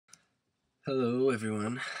Hello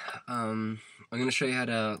everyone. I'm going to show you how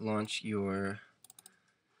to launch your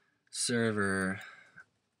server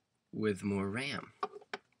with more RAM.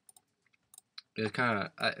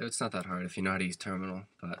 It's not that hard if you know how to use terminal,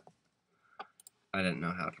 but I didn't know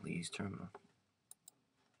how to use terminal.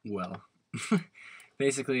 Well,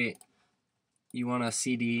 basically you want a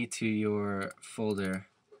CD to your folder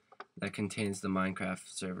that contains the Minecraft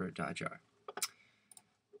server.jar.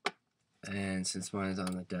 And since mine is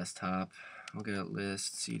on the desktop, we'll get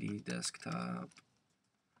list CD desktop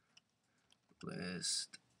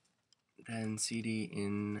list, then CD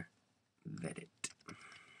in Vedit.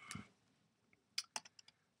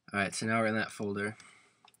 Alright, so now we're in that folder,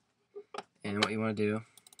 and what you want to do,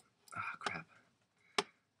 crap.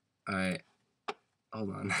 Alright,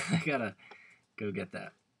 hold on, I gotta go get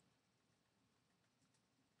that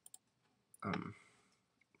file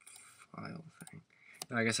thing.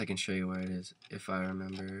 I guess I can show you where it is if I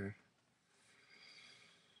remember.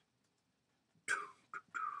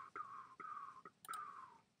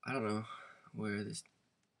 I don't know where this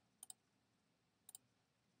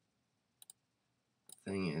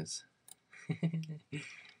thing is.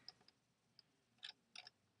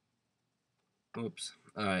 Oops.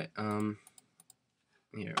 Alright,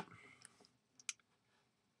 here.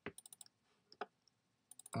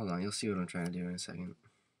 Hold on, you'll see what I'm trying to do in a second.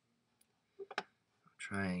 I'm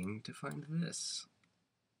trying to find this.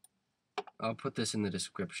 I'll put this in the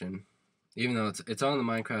description, even though it's on the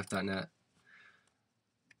Minecraft.net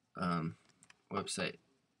website,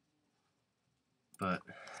 but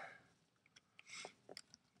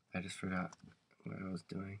I just forgot what I was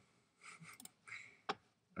doing.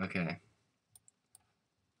 Okay,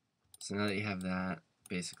 so now that you have that,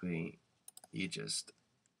 basically you just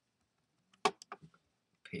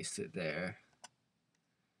paste it there,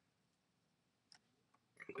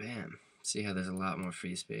 and bam, see how there's a lot more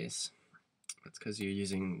free space. That's because you're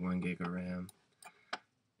using 1 gig of RAM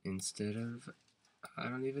instead of, I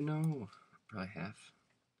don't even know, probably half.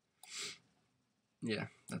 Yeah,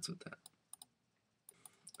 that's what that.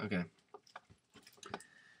 Okay.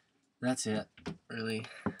 That's it, really.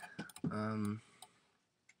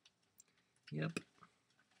 Yep.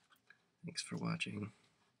 Thanks for watching.